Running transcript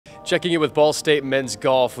Checking in with Ball State men's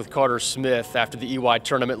golf with Carter Smith after the EY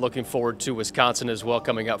tournament. Looking forward to Wisconsin as well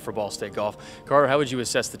coming up for Ball State golf. Carter, how would you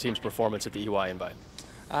assess the team's performance at the EY invite?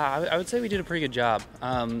 I would say we did a pretty good job.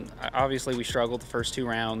 Obviously, we struggled the first two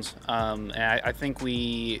rounds, and I think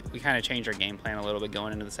we kind of changed our game plan a little bit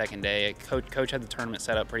going into the second day. Coach had the tournament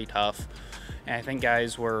set up pretty tough, and I think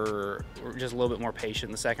guys were just a little bit more patient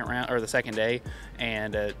in the second round or the second day,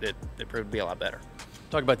 and it proved to be a lot better.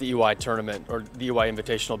 Talk about the EY tournament, or the EY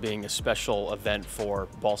Invitational being a special event for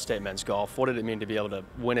Ball State men's golf. What did it mean to be able to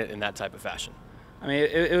win it in that type of fashion? I mean,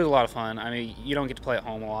 it was a lot of fun. I mean, you don't get to play at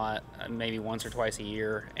home a lot, maybe once or twice a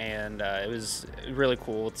year, and it was really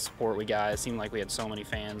cool with the support we got. It seemed like we had so many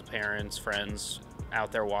fans, parents, friends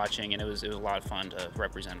out there watching, and it was a lot of fun to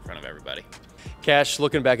represent in front of everybody. Cash,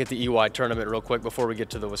 looking back at the EY tournament real quick before we get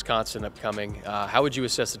to the Wisconsin upcoming, how would you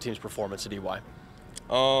assess the team's performance at EY?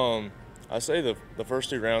 I'd say the first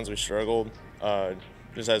two rounds we struggled,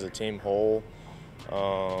 just as a team whole.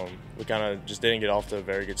 We kind of just didn't get off to a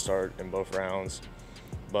very good start in both rounds,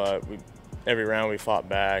 but every round we fought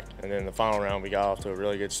back, and then the final round we got off to a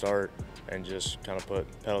really good start and just kind of put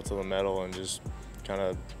pedal to the metal and just kind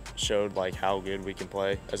of showed like how good we can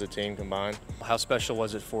play as a team combined. How special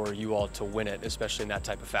was it for you all to win it, especially in that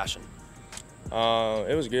type of fashion?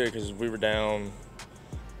 It was good because we were down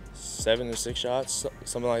 7 to 6 shots,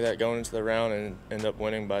 something like that, going into the round and end up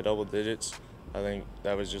winning by double digits. I think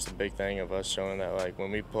that was just a big thing of us showing that like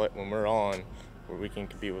when we're on, we can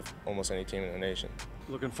compete with almost any team in the nation.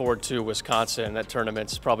 Looking forward to Wisconsin. That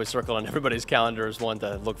tournament's probably circled on everybody's calendar as one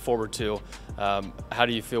to look forward to. How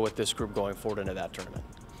do you feel with this group going forward into that tournament?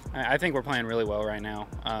 I think we're playing really well right now.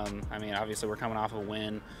 I mean, obviously we're coming off a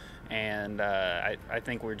win, and I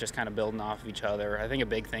think we're just kind of building off of each other. I think a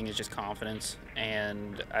big thing is just confidence,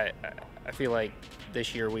 and I feel like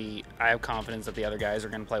this year I have confidence that the other guys are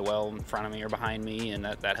going to play well in front of me or behind me, and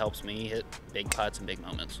that helps me hit big putts and big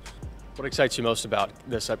moments. What excites you most about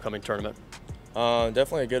this upcoming tournament?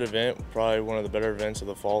 Definitely a good event, probably one of the better events of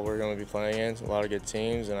the fall we're going to be playing in. A lot of good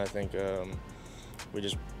teams, and I think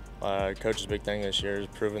Coach's big thing this year is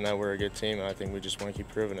proving that we're a good team, and I think we just want to keep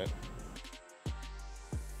proving it.